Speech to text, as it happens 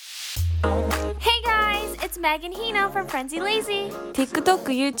Hey guys, it's Megan Hino from Frenzy Lazy. TikTok、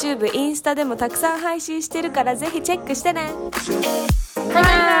YouTube、インスタでもたくさん配信してるからぜひチェックしてね。Hi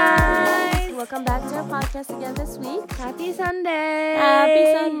guys. Welcome back to our podcast again this week. Happy Sunday.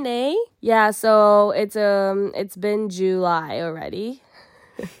 Happy Sunday. Yeah, so it's been July already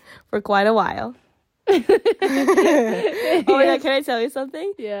for quite a while. Oh my god, can I tell you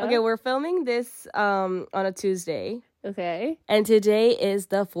something? Yeah. Okay, we're filming this on a Tuesday. Okay. And today is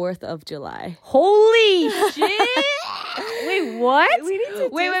the 4th of July. Holy shit. Wait, what? We need to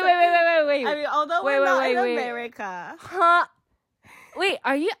wait. I mean, although we're not in America. Huh? Wait,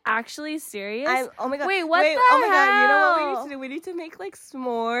 are you actually serious? Oh my god. Wait, what Wait, the oh my god, you know what we hell? need to do? We need to make like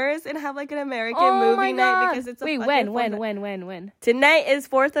s'mores and have like an American Oh my movie night God. because it's a Wait, fucking when? Tonight is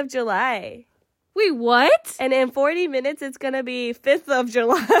 4th of July. Wait, what? And in 40 minutes it's gonna be 5th of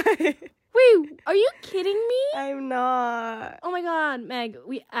July. Wait, are you kidding me? I'm not. Oh my god, Meg,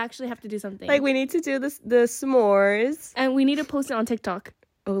 we actually have to do something. Like we need to do the s'mores. And we need to post it on TikTok.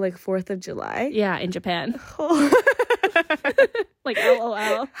 Oh, like 4th of July? Yeah, in Japan. Oh. Like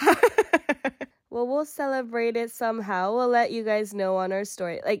LOL. Well, we'll celebrate it somehow. We'll let you guys know on our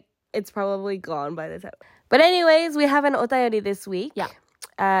story. Like, it's probably gone by the time. But anyways, we have an お便り this week. Yeah.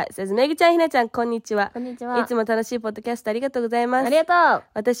 It says, めぐちゃん、ひなちゃん、こんにちは。こんにちは。いつも楽しいポッドキャストありがとうございます。ありがとう。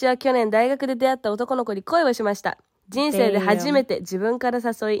私は去年大学で出会った男の子に恋をしました。人生で初めて自分から誘い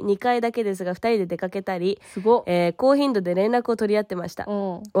2回だけですが2人で出かけたり、すごっ。高頻度で連絡を取り合ってました。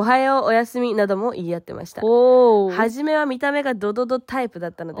おはよう、おやすみなども言い合ってました。初めは見た目がドドドタイプだ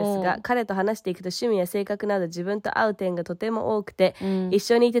ったのですが、彼と話していくと趣味や性格など自分と合う点がとても多くて、一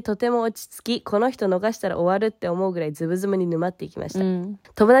緒にいてとても落ち着き、この人逃したら終わるって思うぐらいズブズブに沼っていきました。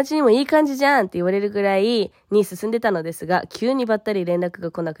友達にもいい感じじゃんって言われるぐらいに進んでたのですが、急にばったり連絡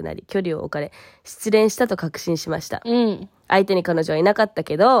が来なくなり、距離を置かれ、失恋したと確信しました。相手に彼女はいなかった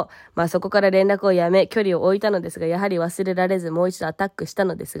けど、まあそこから連絡をやめ、距離を置いたのですが、やはり忘れられずもう一度アタックした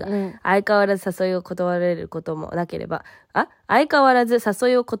のですが、相変わらず誘いを断られることもなければ、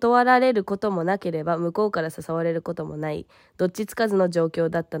向こうから誘われることもない、どっちつかずの状況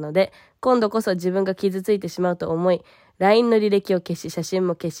だったので、今度こそ自分が傷ついてしまうと思い、LINE の履歴を消し、写真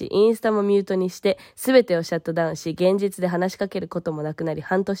も消し、インスタもミュートにして、すべてをシャットダウンし、現実で話しかけることもなくなり、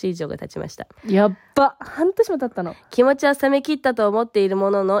半年以上が経ちました。やっば。半年も経ったの。気持ちは冷め切ったと思っている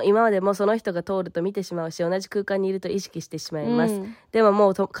ものの、今までもその人が通ると見てしまうし、同じ空間にいると意識してしまいます。でもも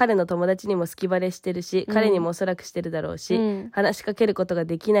う彼の友達にも好きバレしてるし、彼にもおそらくしてるだろうし、話しかけることが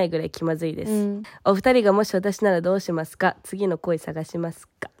できないぐらい気まずいです。お二人がもし私ならどうしますか？次の恋探します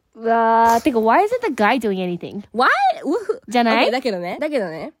か？てか、why isn't the guy doing anything? Why? じゃない？ Okay, だけど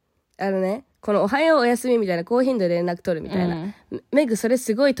ね、このおはようおやすみみたいな高頻度で連絡取るみたいな。メグそれ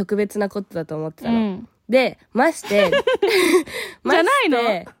すごい特別なことだと思ってたの。で、まして、じゃないの？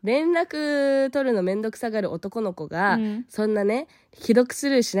連絡取るのめんどくさがる男の子が、そんなね、既読ス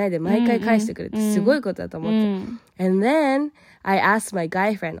ルーしないで毎回返してくるってすごいことだと思って。And then, I asked my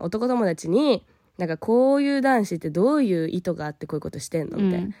guy friend, 男友達に、なんかこういう男子ってどういう意図があってこういうことしてんの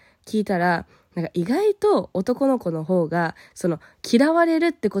みたいな。聞いたら、なんか意外と男の子の方が、その嫌われる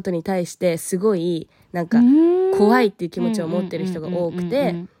ってことに対してすごい、なんか怖いっていう気持ちを持ってる人が多く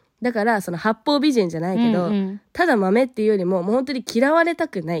て、だからその八方美人じゃないけど、ただ豆っていうよりももう本当に嫌われた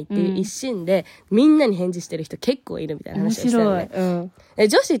くないっていう一心で、みんなに返事してる人結構いるみたいな話をしてるのね。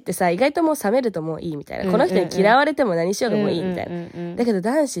女子ってさ、意外ともう冷めるともういいみたいな、この人に嫌われても何しようがもういいみたいな、だけど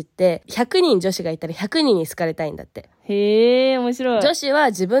男子って100人女子がいたら100人に好かれたいんだって。へー、面白い。女子は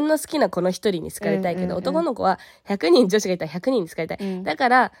自分の好きなこの一人に好かれたいけど、男の子は100人女子がいたら100人に好かれたい。だか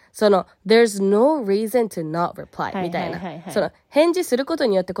ら、その、there's no reason to not reply みたいな。その、返事すること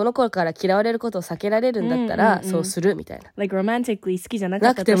によってこの子から嫌われることを避けられるんだったら、そうするみたいな。like romantically 好きじゃな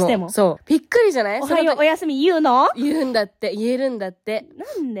かったとしても。そう。びっくりじゃない？おはようおやすみ言うの？言うんだって、言えるんだって。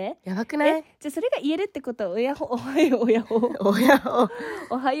なんで？やばくない？じゃあそれが言えるってことは、おはよう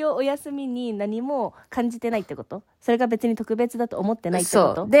おはようおやすみに何も感じてないってこと？それが別に特別だと思ってないって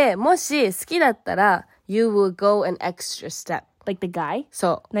こと？そう。で、もし好きだったら、you will go an extra step. like the guy?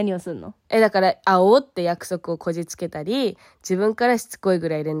 そう。何をすんの？だから、会おうって約束をこじつけたり、自分からしつこいぐ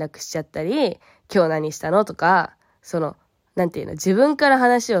らい連絡しちゃったり、今日何したのとか、その、なんていうの、自分から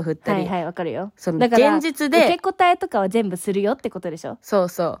話を振ったり。はいはい、わかるよ。そのだから現実で。受け答えとかは全部するよってことでしょ？そう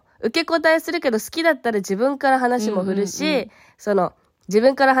そう。受け答えするけど好きだったら自分から話も振るし、その、自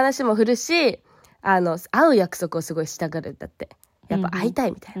分から話も振るし、会う約束をすごいしたがるんだって。やっぱ会いた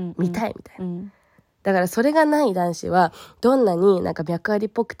いみたいな。見たいみたいな。だからそれがない男子は、どんなになんか脈ありっ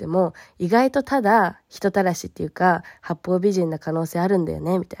ぽくても、意外とただ人たらしっていうか、八方美人な可能性あるんだよ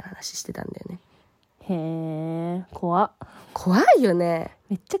ね、みたいな話してたんだよね。へえ、怖いよね。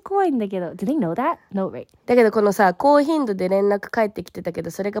めっちゃ怖いんだけど。Do they know that? No, right. だけどこのさ、高頻度で連絡返ってきてたけど、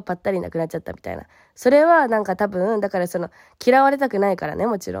それがぱったりなくなっちゃったみたいな。それはなんか多分、だからその、嫌われたくないからね、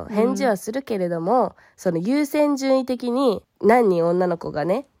もちろん。返事はするけれども、その優先順位的に何人女の子が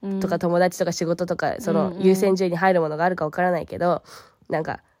ね、とか友達とか仕事とか、その優先順位に入るものがあるかわからないけど、なん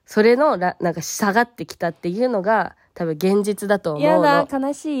か、それのなんか下がってきたっていうのが、多分現実だと思うの。やだ、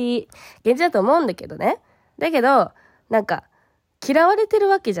悲しい。現実だと思うんだけどね。だけど、なんか、嫌われてる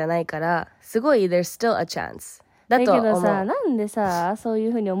わけじゃないから、すごい there's still a chance だと思う。だけどさ、なんでさ、そういう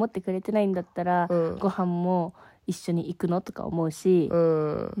風に思ってくれてないんだったら、ご飯も一緒に行くのとか思うし、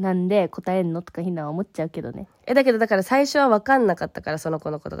なんで答えんのとかひなは思っちゃうけどね。だけどだから最初は分かんなかったから、その子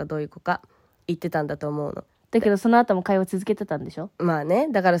のことがどういう子か言ってたんだと思うの。だけどその後も会話続けてたんでしょ。まあね、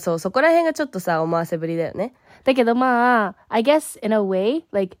だからそこら辺がちょっとさ、思わせぶりだよね。だけどまあ I guess in a way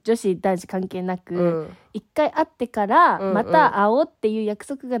like 女子男子関係なく、一回会ってからまた会おうっていう約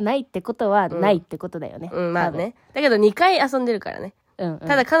束がないってことはないってことだよね。まあね。だけど2回遊んでるからね。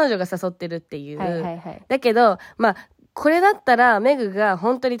ただ彼女が誘ってるっていう。だけどまあこれだったらメグが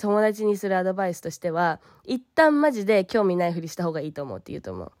本当に友達にするアドバイスとしては、一旦マジで興味ないふりした方がいいと思うって言う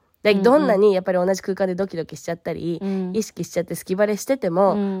と思う。どんなにやっぱり同じ空間でドキドキしちゃったり、意識しちゃって好きバレしてて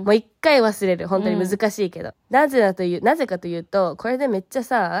も、もう一回忘れる。本当に難しいけど。なぜかというと、これでめっちゃ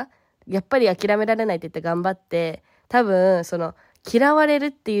さ、やっぱり諦められないって言って頑張って、多分、その、嫌われる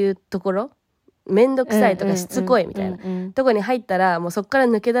っていうところ、めんどくさいとかしつこいみたいなとこに入ったら、もうそっから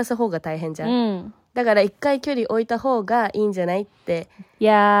抜け出す方が大変じゃん。だから一回距離置いた方がいいんじゃないって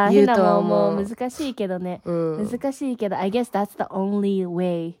言うとは思う。もう難しいけどね、難しいけど I guess that's the only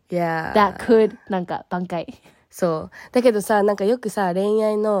way that could なんか挽回。そうだけどさ、なんかよくさ恋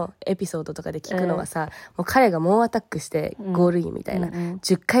愛のエピソードとかで聞くのはさ、もう彼が猛アタックしてゴールインみたいな、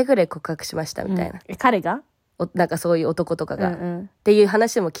10回ぐらい告白しましたみたいな、彼がなんかそういう男とかが、っていう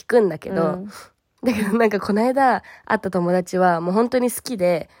話も聞くんだけど、だけどなんかこの間会った友達はもう本当に好き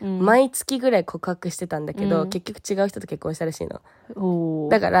で、毎月ぐらい告白してたんだけど、結局違う人と結婚したらしいの。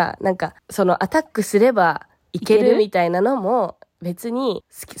だからなんかそのアタックすればいけるみたいなのも別に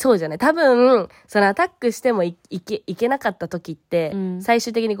そうじゃない。多分そのアタックしてもいけなかった時って、最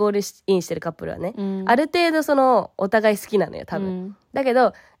終的にゴールインしてるカップルはね、ある程度そのお互い好きなのよ多分、だけ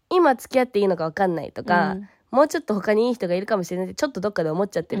ど今付き合っていいのか分かんないとか、もうちょっと他にいい人がいるかもしれないってちょっとどっかで思っ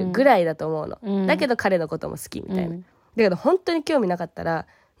ちゃってるぐらいだと思うの、だけど彼のことも好きみたいな、だけど本当に興味なかったら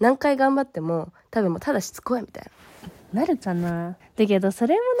何回頑張っても多分もうただしつこいみたいなるかな。だけどそ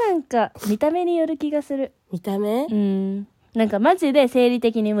れもなんか見た目による気がする。見た目？なんかマジで生理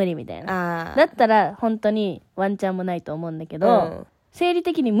的に無理みたいな。だったら本当にワンチャンもないと思うんだけど、生理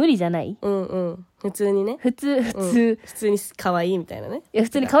的に無理じゃない？普通にね。普通に可愛いみたいなね。いや普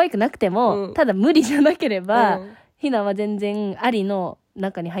通に可愛くなくても、ただ無理じゃなければ、ひなは全然ありの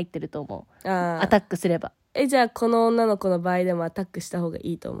中に入ってると思う。アタックすれば。じゃあこの女の子の場合でもアタックした方が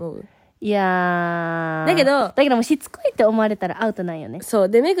いいと思う？いやだけどもうしつこいって思われたらアウトなんよね。そう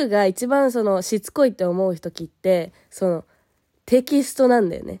でメグが一番そのしつこいって思う時ってそのテキストなん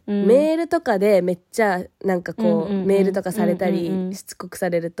だよね、メールとかでめっちゃなんかこう、メールとかされたり、しつこくさ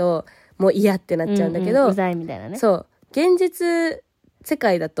れるともう嫌ってなっちゃうんだけど、うざいみたいなね。そう現実世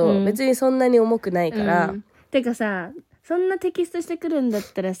界だと別にそんなに重くないから、てかさそんなテキストしてくるんだっ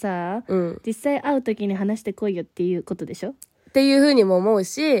たらさ、実際会う時に話してこいよっていうことでしょっていう風にも思う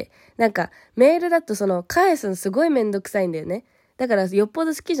し、なんかメールだとその返すのすごいめんどくさいんだよね。だからよっぽ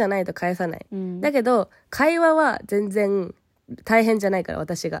ど好きじゃないと返さない、だけど会話は全然大変じゃないから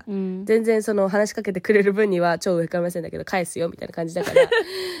私が、全然その話しかけてくれる分には超上から目線だけど返すよみたいな感じだか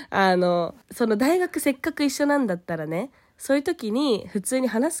らその大学せっかく一緒なんだったらね、そういう時に普通に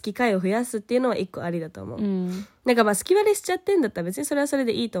話す機会を増やすっていうのは一個ありだと思う、なんかまあ好き割れしちゃってんだったら別にそれはそれ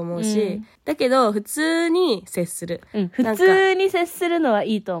でいいと思うし、だけど普通に接する、普通に接するのは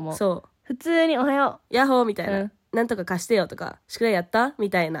いいと思う。そう普通におはようヤッホーみたいな、なんとか貸してよとか宿題やったみ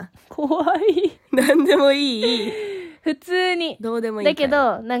たいな、怖いなんでもいい普通にどうでもいいだけ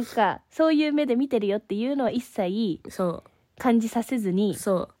どなんかそういう目で見てるよっていうのは一切感じさせずに、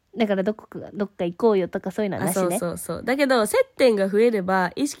だからどっか行こうよとかそういうのはなしね。そうだけど接点が増えれ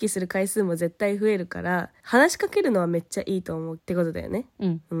ば意識する回数も絶対増えるから話しかけるのはめっちゃいいと思うってことだよね。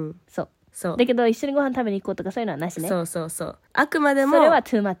そうだけど一緒にご飯食べに行こうとかそういうのはなしね。そうあくまでもそれは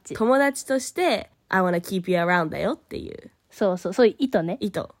too much 友達として I wanna keep you around だよっていうそういう意図ね。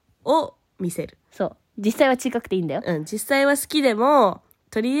意図を見せる。そう実際は近くていいんだよ。実際は好きでも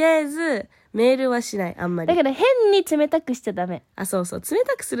とりあえずメールはしない、あんまり。だから変に冷たくしちゃダメ。そう冷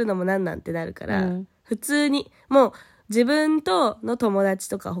たくするのもなんなんてなるから、普通にもう自分との友達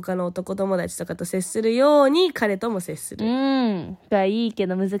とか他の男友達とかと接するように彼とも接する。がいいけ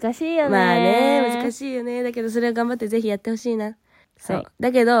ど難しいよね。まあね、難しいよね。だけどそれは頑張ってぜひやってほしいな。そう。はい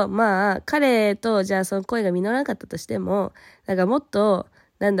だけど、まあ、彼とじゃあその恋が実らなかったとしても、なんかもっと、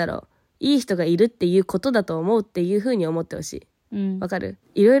なんだろう、いい人がいるっていうことだと思うっていう風に思ってほしい。わかる？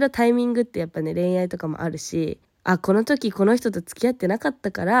いろいろタイミングってやっぱね、恋愛とかもあるし、あ、この時この人と付き合ってなかっ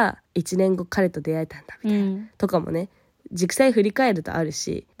たから、1年後彼と出会えたんだ、みたいな。とかもね、実際振り返るとある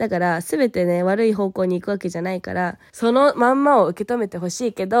し、だから全てね、悪い方向に行くわけじゃないから、そのまんまを受け止めてほし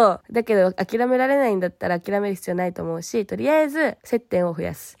いけど、だけど諦められないんだったら諦める必要ないと思うし、とりあえず接点を増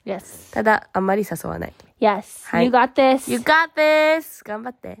やす。Yes. ただ、あんまり誘わない。Yes. はい You got this. You got this! 頑張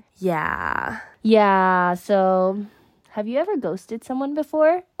って。Yeah. Yeah, so have you ever ghosted someone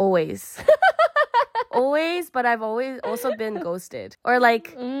before? Always. Always, but I've always also been ghosted. Or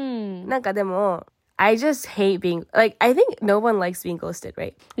like, なんかでも、I just hate being, like, I think no one likes being ghosted,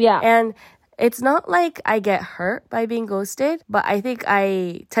 right? Yeah. And it's not like I get hurt by being ghosted, but I think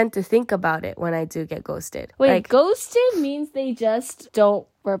I tend to think about it when I do get ghosted. Wait, Like, ghosted means they just don't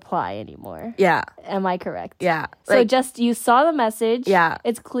reply anymore. yeah, Am I correct? yeah. So Like, just you saw the message. Yeah.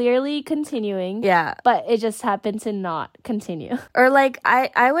 It's clearly continuing. yeah. But it just happened to not continue. Or like,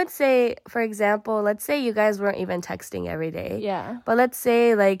 I would say, for example, let's say you guys weren't even texting every day. Yeah. But let's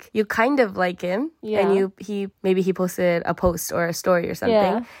say like you kind of like him Yeah. and maybe he posted a post or a story or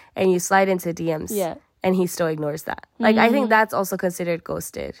something Yeah. and you slide into DMs. Yeah. And he still ignores that. Like, I think that's also considered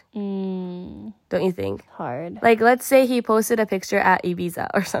ghosted. Don't you think? Hard. Like, let's say he posted a picture at Ibiza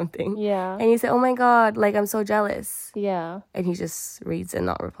or something. Yeah. And you say, oh my God, like, I'm so jealous. Yeah. And he just reads and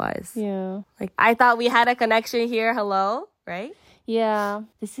not replies. Yeah. Like, I thought we had a connection here. Hello? Right? Yeah.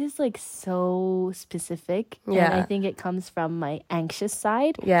 This is like so specific. Yeah. And I think it comes from my anxious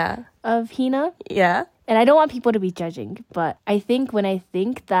side Yeah. of Hina. Yeah. And I don't want people to be judging, but I think when I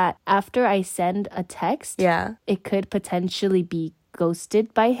think that after I send a text, Yeah. it could potentially be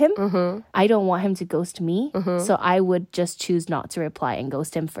ghosted by him. I don't want him to ghost me. So I would just choose not to reply and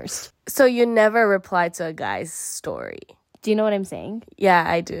ghost him first. So you never reply to a guy's story. Do you know what I'm saying? Yeah,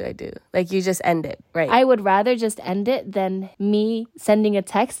 I do. Like, you just end it, right? I would rather just end it than me sending a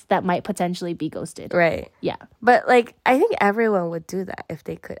text that might potentially be ghosted. Right. Yeah. But, like, I think everyone would do that if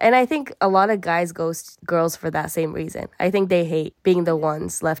they could. And I think a lot of guys ghost girls for that same reason. I think they hate being the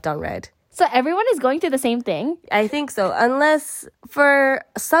ones left on red. So everyone is going through the same thing? I think so. Unless, for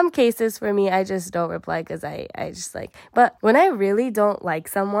some cases, for me, I just don't reply because I just like... But when I really don't like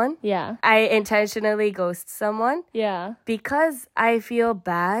someone, Yeah. I intentionally ghost someone Yeah. because I feel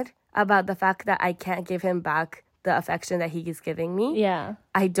bad about the fact that I can't give him back the affection that he is giving me. Yeah.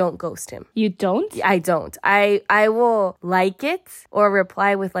 I don't ghost him. You don't? I don't. I will like it or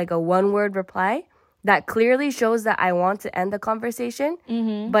reply with like a one-word reply that clearly shows that I want to end the conversation,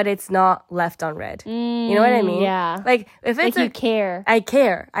 but it's not left on red. You know what I mean? Yeah. Like, if it's Like you care. I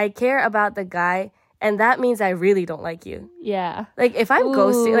care. I care about the guy, and that means I really don't like you. Yeah. Like, if I'm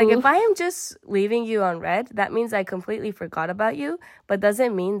ghosting, like, Ooh. if I am just leaving you on red, that means I completely forgot about you, but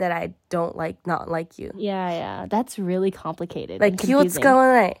doesn't mean that I don't not like you. Yeah. That's really complicated. Like, and 気を confusing. 使わ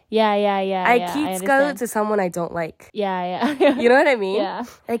ない. Yeah. I I 気使う understand. to someone I don't like. Yeah. You know what I mean? Yeah.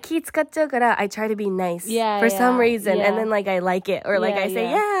 Like, 気使っちゃうから I try to be nice Yeah, for some yeah, reason, yeah. and then like I like it, or like Yeah, I say,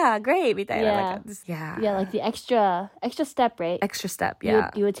 yeah. yeah, great, みたいな Yeah. like, just, yeah. Yeah, like the extra step, right? Extra step, You yeah.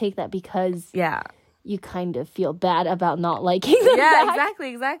 would take that because Yeah. you kind of feel bad about not liking them Yeah, back.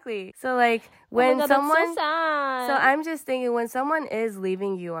 exactly. So like, Oh my when God, someone... that's so sad. So I'm just thinking, when someone is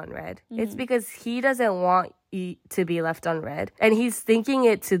leaving you on red, it's because he doesn't want you to be left on red. And he's thinking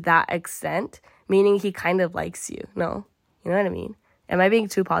it to that extent, meaning he kind of likes you. No? You know what I mean? Am I being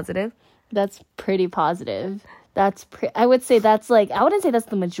too positive? That's pretty positive. I would say that's like, I wouldn't say that's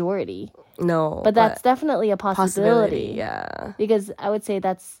the majority, No. but that's definitely a possibility. Yeah. Because I would say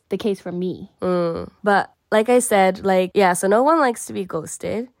that's the case for me. But like I said, like, yeah, so no one likes to be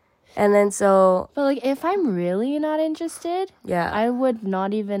ghosted. And then so, But like, if I'm really not interested, yeah, I would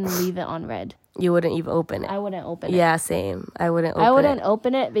not even leave it on red. you wouldn't even open it. I wouldn't open it. Yeah, same. I wouldn't open it. I wouldn't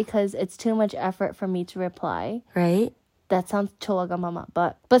open it because it's too much effort for me to reply. Right? That sounds chowagamama,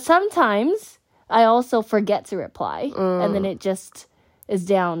 but sometimes I also forget to reply, and then it just is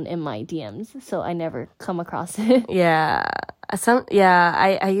down in my DMs, so I never come across it. Yeah.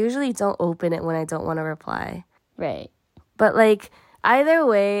 I usually don't open it when I don't want to reply. Right. But like, either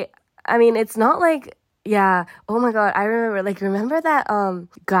way, I mean, it's not like, yeah. Oh my God, I remember that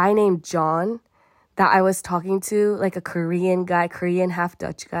guy named John that I was talking to, like a Korean guy, Korean half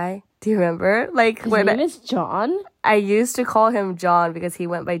Dutch guy. Do you remember? Like, His name is John? I used to call him John because he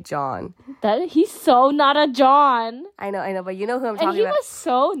went by John. That he's so not a John. I know, but you know who I'm And talking he about. was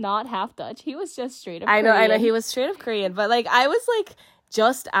so not half Dutch. He was just straight up I know, Korean. he was straight up Korean, but like I was like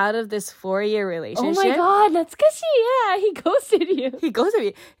just out of this 4-year relationship. Oh my god, that's cause he ghosted you. He ghosted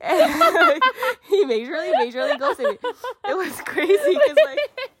me. He majorly ghosted me. It was crazy because like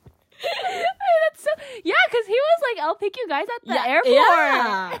That's so because he was like, I'll pick you guys at the airport.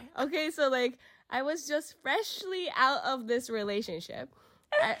 Yeah. Okay, so like I was just freshly out of this relationship.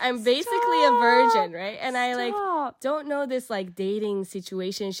 I'm basically a virgin, right? And I like don't know this like dating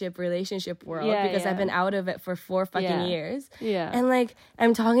situationship relationship world because I've been out of it for 4 fucking years. Yeah. And like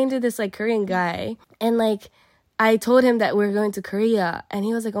I'm talking to this like Korean guy and like I told him that we're going to Korea and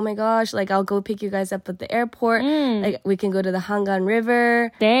he was like, oh my gosh, like I'll go pick you guys up at the airport. Like we can go to the Hangan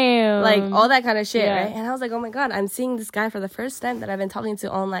River. Damn. Like all that kind of shit, right? And I was like, oh my god, I'm seeing this guy for the first time that I've been talking to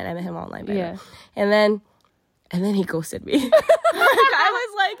online. I met him online, by the way. And then he ghosted me. I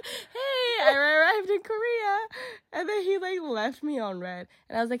was like, hey, I arrived in Korea. And then he like left me on red.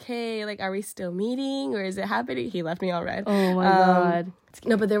 And I was like, hey, like, are we still meeting or is it happening? He left me on red. Oh my god.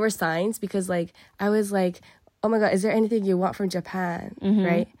 No, but there were signs because like, I was like, oh my god, is there anything you want from Japan?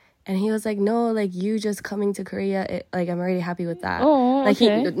 Right? And he was like, no, like you just coming to Korea, like I'm already happy with that. Oh, like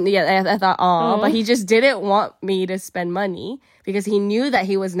I thought, but he just didn't want me to spend money because he knew that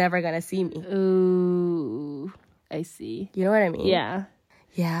he was never gonna see me. Ooh, I see. You know what I mean? Yeah.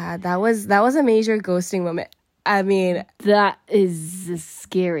 Yeah, that was a major ghosting moment. I mean, that is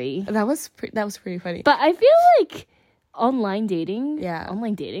scary. That was pretty funny. But I feel like online dating,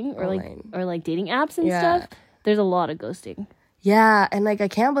 or like dating apps and stuff, there's a lot of ghosting. Yeah, and like I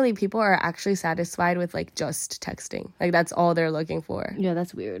can't believe people are actually satisfied with like just texting. Like that's all they're looking for. Yeah,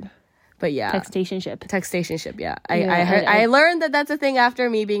 that's weird. But yeah, textationship. Yeah, I learned that that's a thing after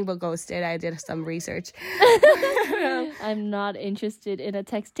me being ghosted. I did some research. I'm not interested in a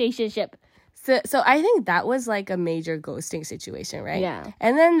textationship. So I think that was like a major ghosting situation, right? Yeah.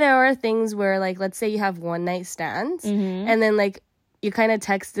 And then there are things where like let's say you have one night stands, and then like you kind of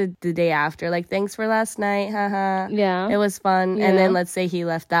texted the day after, like, thanks for last night, haha. Yeah. It was fun. Yeah. And then let's say he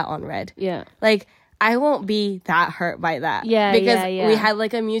left that on red. Yeah. Like, I won't be that hurt by that. Yeah, because we had,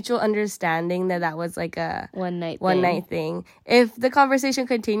 like, a mutual understanding that was, like, a one night thing. If the conversation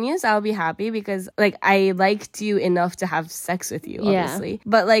continues, I'll be happy because, like, I liked you enough to have sex with you, obviously. Yeah.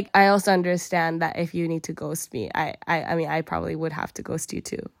 But, like, I also understand that if you need to ghost me, I mean, I probably would have to ghost you,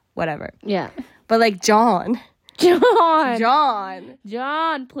 too. Whatever. Yeah. But, like, John played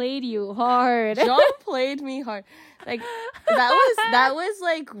you hard. John played me hard. Like that was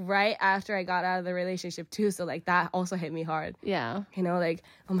like right after I got out of the relationship too. So like that also hit me hard. Yeah. You know, like,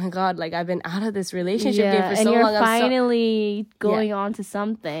 oh my god, like I've been out of this relationship game for so long. And you're finally going on to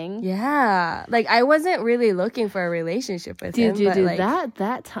something. Yeah. Like I wasn't really looking for a relationship with him. Dude, like,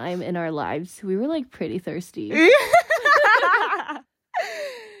 that time in our lives, we were like pretty thirsty.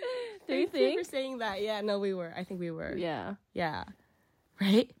 Do you think? For saying that? Yeah, no, we were. I think we were. Yeah. Yeah.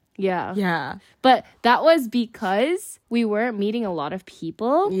 Right? Yeah. Yeah. But that was because we weren't meeting a lot of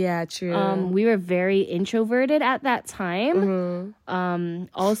people. Yeah, true. We were very introverted at that time. Mm-hmm.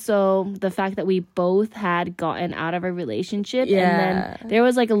 Also, the fact that we both had gotten out of a relationship. Yeah. And then there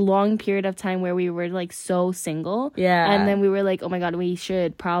was like a long period of time where we were like so single. Yeah. And then we were like, oh my God, we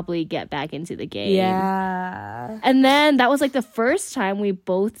should probably get back into the game. Yeah. And then that was like the first time we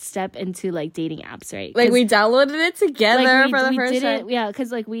both stepped into like dating apps, right? Like we downloaded it together for the first time. Yeah,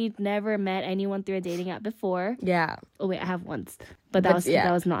 because like we'd never met anyone through a dating app before. Yeah. Oh wait, I have once, but that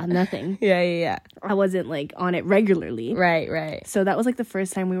was not nothing. Yeah. I wasn't like on it regularly. Right. So that was like the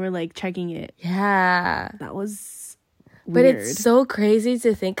first time we were like checking it. Yeah. That was weird. But it's so crazy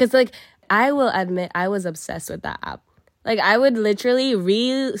to think, because like I will admit I was obsessed with that app. Like I would literally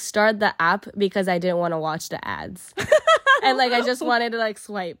restart the app because I didn't want to watch the ads. And like I just wanted to like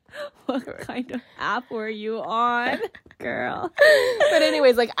swipe. What kind of app were you on, girl? But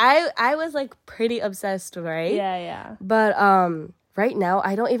anyways, like I was like pretty obsessed, right? Yeah. But right now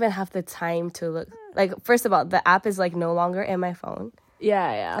I don't even have the time to look. Like first of all, the app is like no longer in my phone.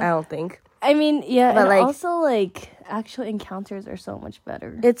 Yeah. I don't think. I mean, yeah, but and like, also like actual encounters are so much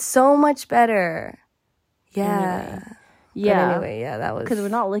better. It's so much better. Yeah. Anyway, that was because we're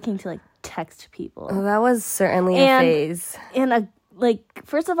not looking to like text people. Well, that was certainly a phase. And like,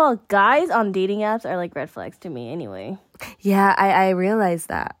 first of all, guys on dating apps are like red flags to me anyway. Yeah, I realized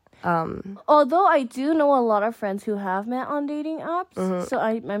that. Although I do know a lot of friends who have met on dating apps, so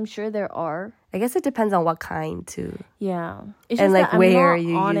I'm sure there are. I guess it depends on what kind too. Yeah, it's and just like that where I'm not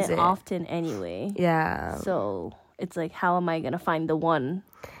you on use it it often anyway. Yeah. So it's like, how am I gonna find the one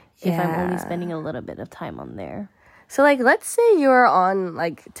if I'm only spending a little bit of time on there? So like, let's say you're on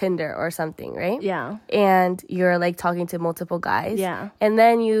like Tinder or something, right? Yeah. And you're like talking to multiple guys. Yeah. And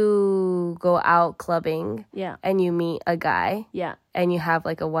then you go out clubbing. Yeah. And you meet a guy. Yeah. And you have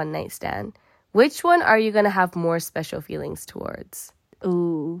like a one night stand. Which one are you going to have more special feelings towards?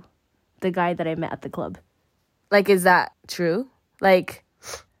 Ooh, the guy that I met at the club. Like, is that true? Like,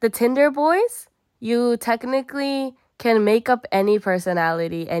 the Tinder boys, you technically can make up any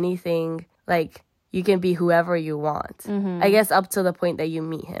personality, anything. Like, you can be whoever you want. I guess up to the point that you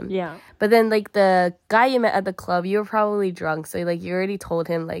meet him. Yeah. But then, like, the guy you met at the club, you were probably drunk. So, like, you already told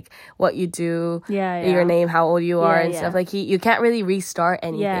him, like, what you do, your name, how old you are, and stuff. Like, you can't really restart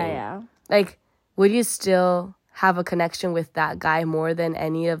anything. Yeah. Like, would you still have a connection with that guy more than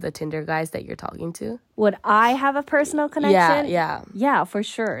any of the Tinder guys that you're talking to? Would I have a personal connection? Yeah. Yeah, for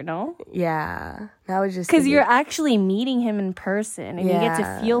sure, no? Yeah. That was just... Because you're actually meeting him in person, and you get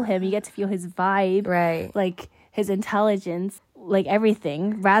to feel him, you get to feel his vibe. Right. Like, his intelligence, like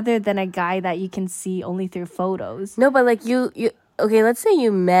everything, rather than a guy that you can see only through photos. No, but like you okay, let's say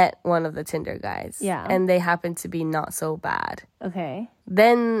you met one of the Tinder guys. Yeah. And they happen to be not so bad. Okay.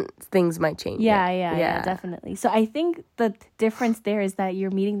 Then things might change. Yeah, definitely. So I think the difference there is that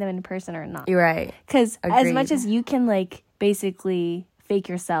you're meeting them in person or not. You're right. Because as much as you can, like, basically fake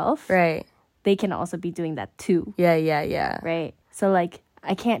yourself, right, they can also be doing that too. Yeah. Right? So, like,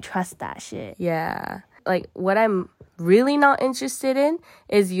 I can't trust that shit. Yeah. Like, what I'm really not interested in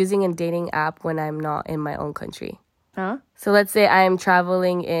is using a dating app when I'm not in my own country. Huh? So let's say I'm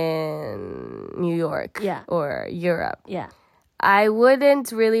traveling in New York or Europe. Yeah. I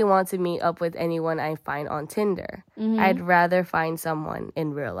wouldn't really want to meet up with anyone I find on Tinder. I'd rather find someone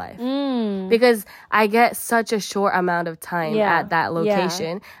in real life. Because I get such a short amount of time at that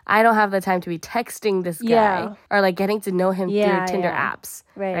location. I don't have the time to be texting this guy or like getting to know him through Tinder apps.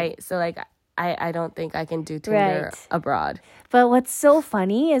 Right. So like I don't think I can do Tinder abroad. But what's so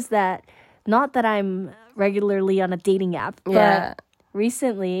funny is that, not that I'm regularly on a dating app, but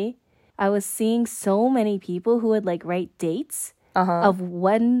recently I was seeing so many people who would like write dates of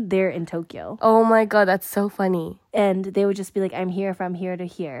when they're in Tokyo. Oh my god, that's so funny. And they would just be like, I'm here from here to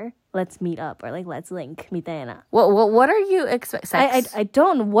here. Let's meet up, or like, let's link. Mitayana. What are you expecting? I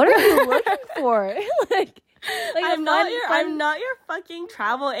don't. What are you looking for? like I'm not your fucking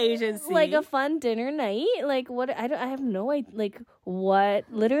travel agency. Like a fun dinner night. Like what? I have no idea. Like what?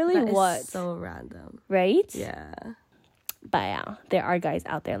 Literally that what? Is so random, right? Yeah. But yeah, there are guys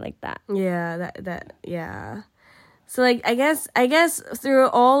out there like that. Yeah, yeah. So like I guess through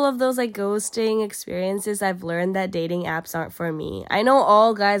all of those like ghosting experiences, I've learned that dating apps aren't for me. I know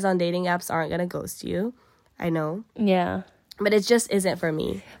all guys on dating apps aren't gonna ghost you. I know. Yeah. But it just isn't for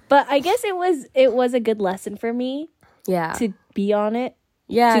me. But I guess it was a good lesson for me. Yeah. To be on it.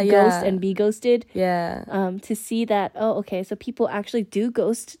 Yeah. To ghost and be ghosted. Yeah. To see that, oh, okay, so people actually do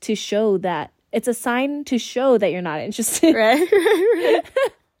ghost to show that it's a sign to show that you're not interested. Right.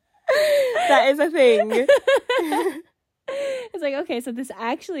 That is a thing. It's like, okay, so this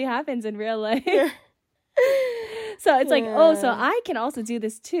actually happens in real life. So it's like, oh, so I can also do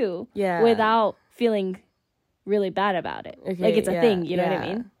this too. Yeah. Without feeling really bad about it. Okay, like it's a thing, you know what I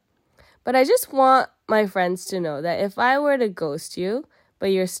mean? But I just want my friends to know that if I were to ghost you, but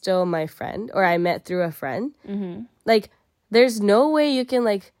you're still my friend, or I met through a friend, like there's no way you can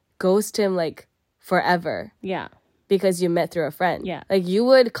like ghost him like forever. Yeah. Because you met through a friend. Yeah. Like you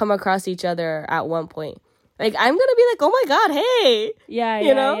would come across each other at one point. Like I'm gonna be like, oh my god, hey. Yeah.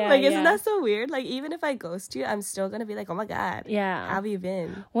 You know? Like isn't that so weird? Like even if I ghost you, I'm still gonna be like, oh my god. Yeah. How have you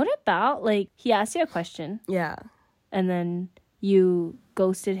been? What about like he asked you a question? Yeah. And then you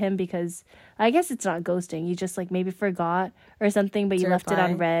ghosted him because I guess it's not ghosting. You just like maybe forgot or something, but you left it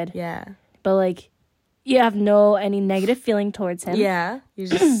on red. Yeah. But like you have any negative feeling towards him. Yeah. You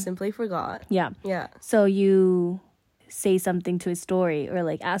just simply forgot. Yeah. Yeah. So you say something to his story or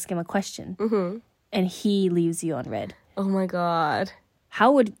like ask him a question. And he leaves you on red. Oh my god.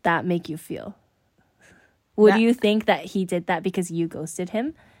 How would that make you feel? Would you think that he did that because you ghosted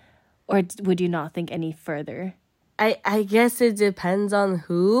him? Or would you not think any further? I guess it depends on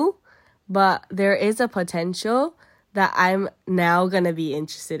who, but there is a potential that I'm now gonna be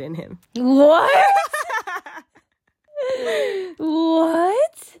interested in him. What?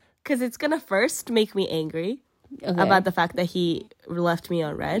 What? Because it's gonna first make me angry about the fact that he left me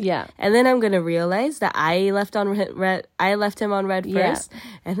on red. Yeah. And then I'm gonna realize that I left him on red first.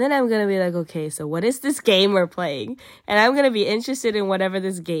 And then I'm gonna be like, okay, so what is this game we're playing? And I'm gonna be interested in whatever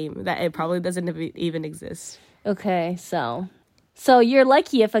this game that it probably doesn't even exist. Okay, so you're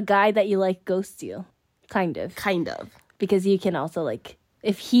lucky if a guy that you like ghosts you. Kind of. Kind of. Because you can also like,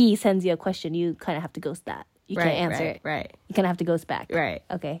 if he sends you a question, you kind of have to ghost that. You can't answer it. Right. You're gonna have to ghost back. Right.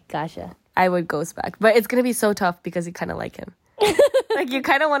 Okay, gotcha. I would ghost back. But it's gonna be so tough because you kind of like him. Like, you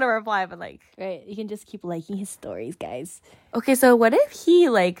kind of want to reply, but like... Right, you can just keep liking his stories, guys. Okay, so what if he,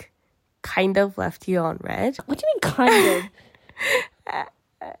 like, kind of left you on red? What do you mean, kind of?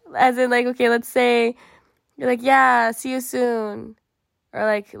 As in, like, okay, let's say you're like, yeah, see you soon, or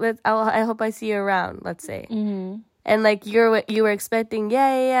like, I hope I see you around. Let's say, and like you were expecting,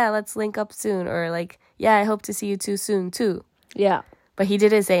 yeah, let's link up soon, or like, yeah, I hope to see you too soon too. Yeah, but he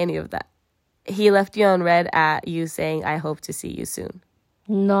didn't say any of that. He left you on red at you saying, I hope to see you soon.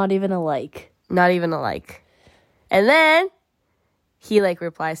 Not even a like. Not even a like. And then he like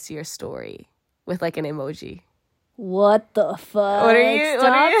replies to your story with like an emoji. What the fuck? What are you?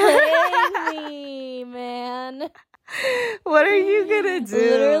 Stop playing me, man. What are you gonna do?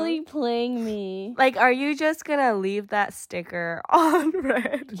 Literally playing me. Like, are you just gonna leave that sticker on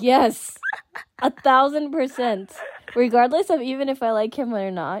red? Yes. 1,000%. Regardless of even if I like him or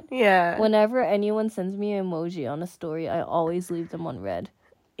not. Yeah. Whenever anyone sends me an emoji on a story, I always leave them on red.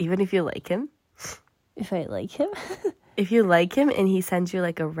 Even if you like him? If I like him? If you like him and he sends you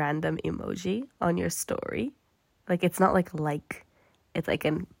like a random emoji on your story, like it's not like it's like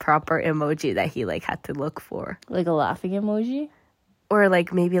a proper emoji that he like had to look for. Like a laughing emoji? Or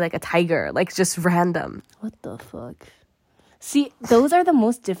like maybe like a tiger, like just random. What the fuck? See, those are the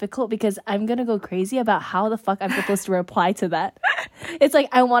most difficult because I'm going to go crazy about how the fuck I'm supposed to reply to that. It's like,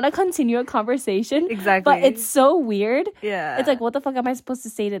 I want to continue a conversation. Exactly. But it's so weird. Yeah. It's like, what the fuck am I supposed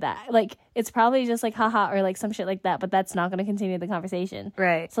to say to that? Like, it's probably just like, haha, or like some shit like that, but that's not going to continue the conversation.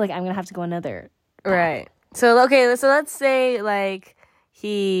 Right. So like, I'm going to have to go another path. Right. So, okay, so let's say like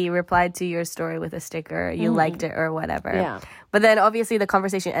he replied to your story with a sticker, you liked it or whatever. Yeah. But then obviously the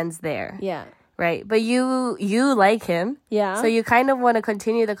conversation ends there. Yeah. Right. But you like him. Yeah. So you kind of want to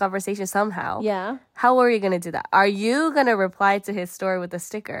continue the conversation somehow. Yeah. How are you going to do that? Are you going to reply to his story with a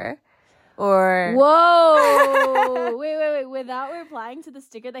sticker? Or... Whoa! Wait. Without replying to the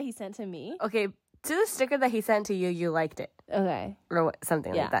sticker that he sent to me? Okay. To the sticker that he sent to you, you liked it. Okay. Or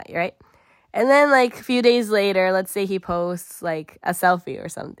something like that, right? And then like a few days later, let's say he posts like a selfie or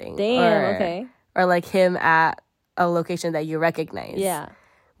something. Damn, okay. Or like him at a location that you recognize. Yeah.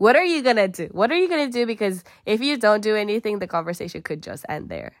 What are you going to do? What are you going to do? Because if you don't do anything, the conversation could just end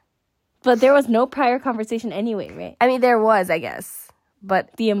there. But there was no prior conversation anyway, right? I mean, there was, I guess. But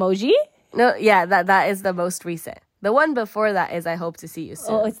the emoji? No, yeah, that is the most recent. The one before that is I hope to see you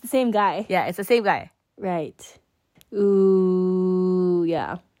soon. Oh, it's the same guy. Yeah, it's the same guy. Right. Ooh,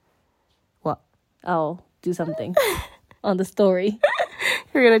 yeah. What? I'll do something on the story.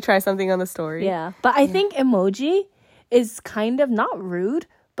 You're going to try something on the story? Yeah. But I think emoji is kind of not rude,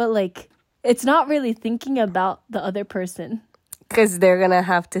 but like it's not really thinking about the other person. Because they're going to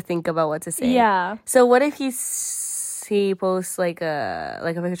have to think about what to say. Yeah. So what if he posts like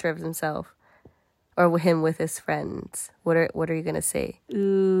a picture of himself or him with his friends? What are you going to say?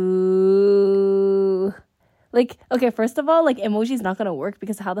 Ooh. Like, okay, first of all, like, emoji's not gonna work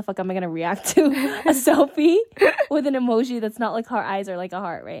because how the fuck am I gonna react to a selfie with an emoji that's not like heart eyes or like a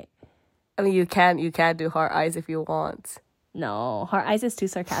heart, right? I mean, you can do heart eyes if you want. No, heart eyes is too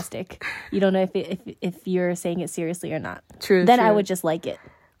sarcastic. You don't know if you're saying it seriously or not. True. Then I would just like it.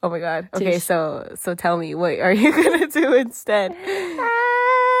 Oh my god. Okay, so tell me, what are you gonna do instead? A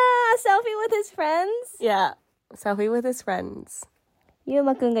selfie with his friends? Yeah, selfie with his friends.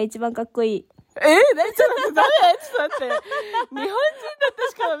 Yuma-kun が一番かっこいい。ちょっと待って。ちょっと待って。日本人だった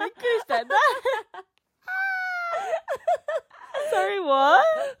しかびっくりした。Sorry, what?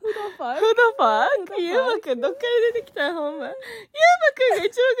 Who the fuck? Who the fuck? ゆうまくんどっから出てきたほんま。ゆうまくんが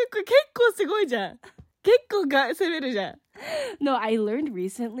一番かっこいい。結構すごいじゃん。結構攻めるじゃん。No, I learned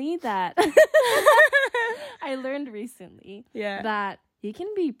recently that that you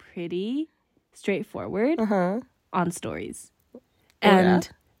can be pretty straightforward on stories. And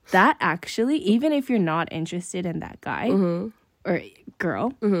that actually, even if you're not interested in that guy or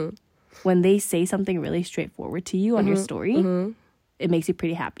girl, when they say something really straightforward to you on your story, it makes you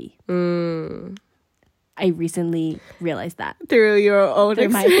pretty happy. I recently realized that. Through your own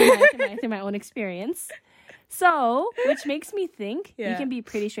experience. Through my own experience. So, which makes me think you can be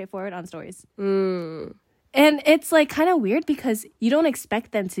pretty straightforward on stories. And it's like kind of weird because you don't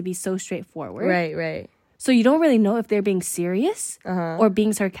expect them to be so straightforward. Right. So you don't really know if they're being serious or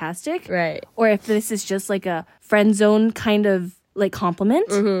being sarcastic. Right. Or if this is just like a friend zone kind of like compliment.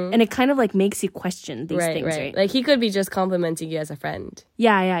 And it kind of like makes you question these things, right? Like he could be just complimenting you as a friend.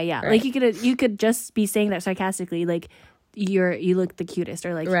 Yeah. Right. Like you could just be saying that sarcastically, like you look the cutest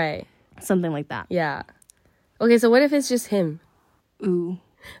or like something like that. Yeah. Okay, so what if it's just him? Ooh.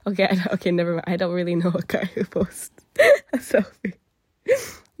 Okay, never mind. I don't really know a guy who posts a selfie.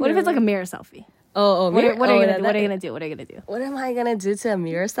 What if it's like a mirror selfie? Mirror? What are you gonna do? What are you gonna do? What am I gonna do to a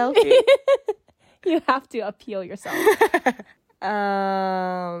mirror selfie? You have to appeal yourself.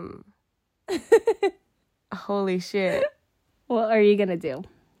 Holy shit. What are you gonna do?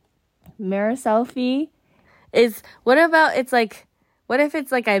 Mirror selfie? What if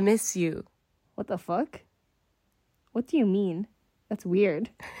it's like I miss you? What the fuck? What do you mean? That's weird.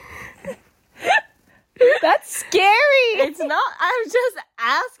 That's scary. It's not. I'm just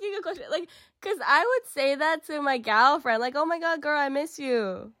asking a question. Like, because I would say that to my gal friend. Like, oh my God, girl, I miss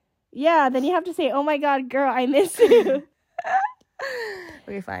you. Yeah, then you have to say, oh my God, girl, I miss you.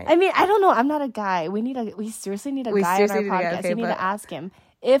 Okay, fine. I mean, I don't know. I'm not a guy. We seriously need a guy on our podcast. Okay, we need to ask him.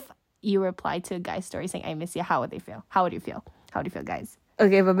 If you reply to a guy's story saying, I miss you, how would they feel? How would you feel? How would you feel, guys?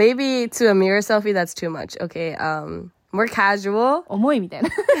 Okay, but maybe to a mirror selfie, that's too much. Okay, more casual. 重いみたいな。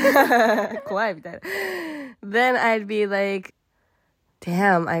怖いみたいな. Then I'd be like,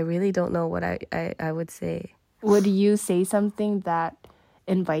 damn, I really don't know what I would say. Would you say something that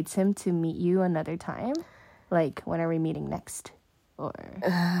invites him to meet you another time? Like, when are we meeting next? Or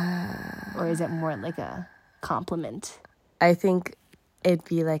is it more like a compliment? I think it'd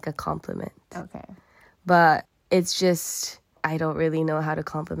be like a compliment. Okay. But it's just, I don't really know how to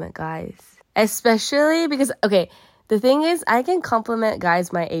compliment guys. Especially because, okay, the thing is, I can compliment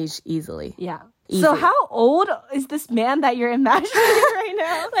guys my age easily. Yeah. Easy. So how old is this man that you're imagining right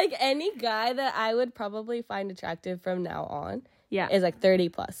now? Like, any guy that I would probably find attractive from now on is like 30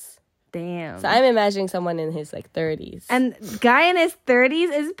 plus. Damn. So I'm imagining someone in his like 30s. And guy in his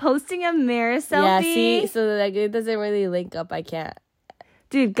 30s is posting a mirror selfie? Yeah, see? So like it doesn't really link up. I can't.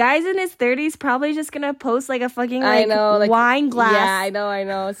 Dude, guys in his 30s probably just gonna post like a fucking wine glass. Yeah, I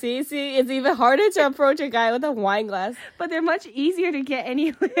know. See, it's even harder to approach a guy with a wine glass. But they're much easier to get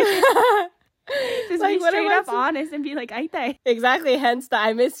anyway. Just like, be straight up honest and be like, aitai. Exactly, hence the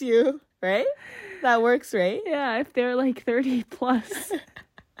I miss you, right? That works, right? Yeah, if they're like 30 plus.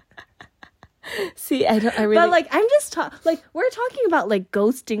 See, I really... But like, I'm just we're talking about like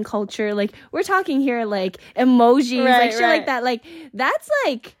ghosting culture. Like, we're talking here like emojis, like shit like that. Like, that's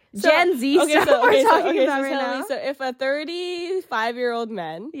like Gen Z stuff we're talking about right now. So if a 35-year-old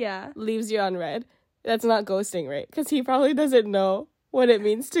man leaves you on red, that's not ghosting, right? Because he probably doesn't know what it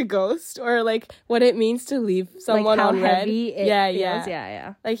means to ghost or like what it means to leave someone like on red. Heavy it feels.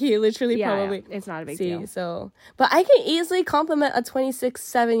 Yeah. Like he literally probably it's not a big deal. So, but I can easily compliment a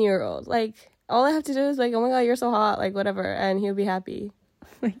 26-7-year-old. Like, all I have to do is like, oh my God, you're so hot, like whatever, and he'll be happy. Oh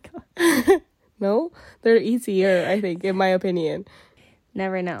my God. No, they're easier, I think, in my opinion.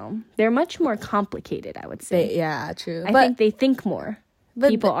 Never know. They're much more complicated, I would say. Yeah, true. I think they think more.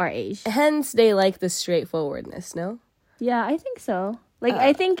 People our age. Hence, they like the straightforwardness. No. Yeah, I think so. Like,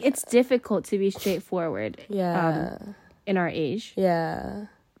 I think it's difficult to be straightforward. Yeah. In our age. Yeah.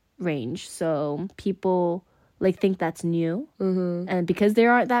 Range. So people like think that's new. And because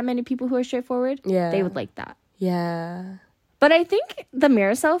there aren't that many people who are straightforward, they would like that. Yeah. But I think the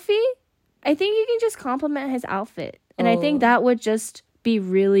mirror selfie, I think you can just compliment his outfit. And I think that would just be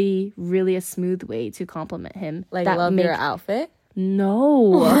really, really a smooth way to compliment him. Like, love your outfit? No.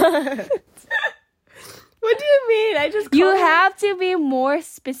 What do you mean? You have to be more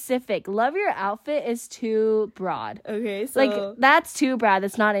specific. Love your outfit is too broad. Okay, so... Like, that's too broad.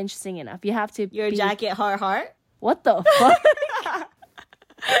 That's not interesting enough. You have to Your jacket, heart? What the fuck?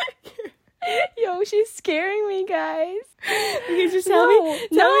 Yo, she's scaring me, guys. You can just tell me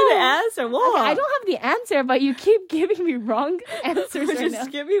the answer. What? Okay, I don't have the answer, but you keep giving me wrong answers right now.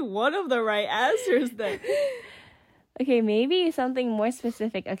 Just give me one of the right answers then. Okay, maybe something more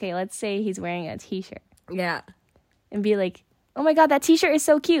specific. Okay, let's say he's wearing a t-shirt. Yeah. And be like, oh my God, that t-shirt is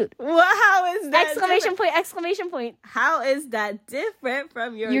so cute. Well, how is that Exclamation point. How is that different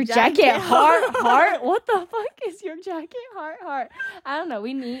from your jacket heart? What the fuck is your jacket heart? I don't know.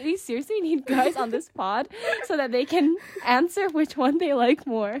 We seriously need guys on this pod so that they can answer which one they like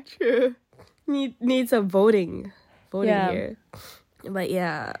more. True. Need some voting here. But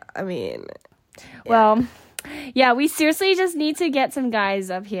yeah, I mean... Well, yeah, we seriously just need to get some guys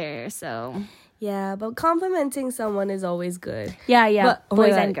up here, so... Yeah, but complimenting someone is always good. Yeah,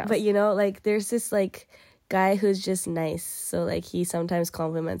 boys and girls. But, you know, like, there's this, like, guy who's just nice. So, like, he sometimes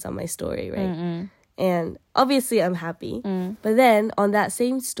compliments on my story, right? And obviously I'm happy. But then, on that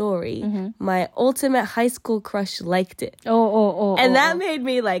same story, my ultimate high school crush liked it. And that made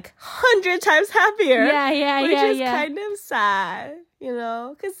me, like, 100 times happier. Which is kind of sad, you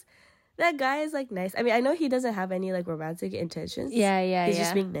know? Because... that guy is, like, nice. I mean, I know he doesn't have any, like, romantic intentions. Yeah. He's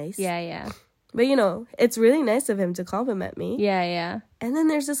just being nice. Yeah. But, you know, it's really nice of him to compliment me. Yeah. And then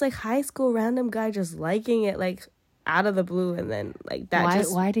there's this, like, high school random guy just liking it, like, out of the blue. And then, like, that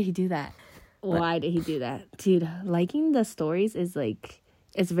Why did he do that? Why did he do that? Dude, liking the stories is, like,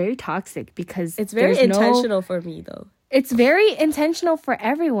 it's very toxic because it's very intentional for me, though. It's very intentional for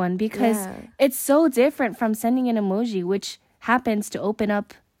everyone because it's so different from sending an emoji, which happens to open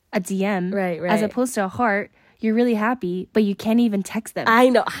up a DM. Right. As opposed to a heart. You're really happy, but you can't even text them. I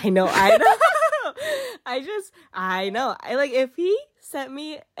know. I know. Like, if he sent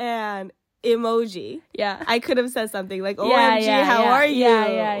me an emoji, I could have said something like, OMG, how are you?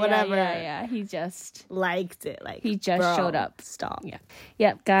 Whatever. Yeah. He just liked it. Like, he just showed up. Stop. Yeah.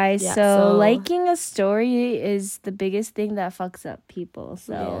 Yep, guys. So liking a story is the biggest thing that fucks up people.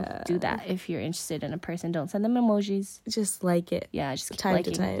 So do that if you're interested in a person. Don't send them emojis. Just like it. Yeah, just keep time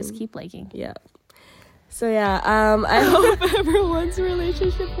liking. to time. Just keep liking. Yeah. So I hope everyone's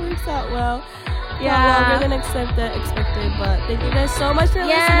relationship works out well. Longer than expected, but thank you guys so much for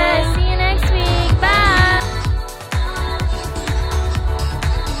listening. See you next week. Bye.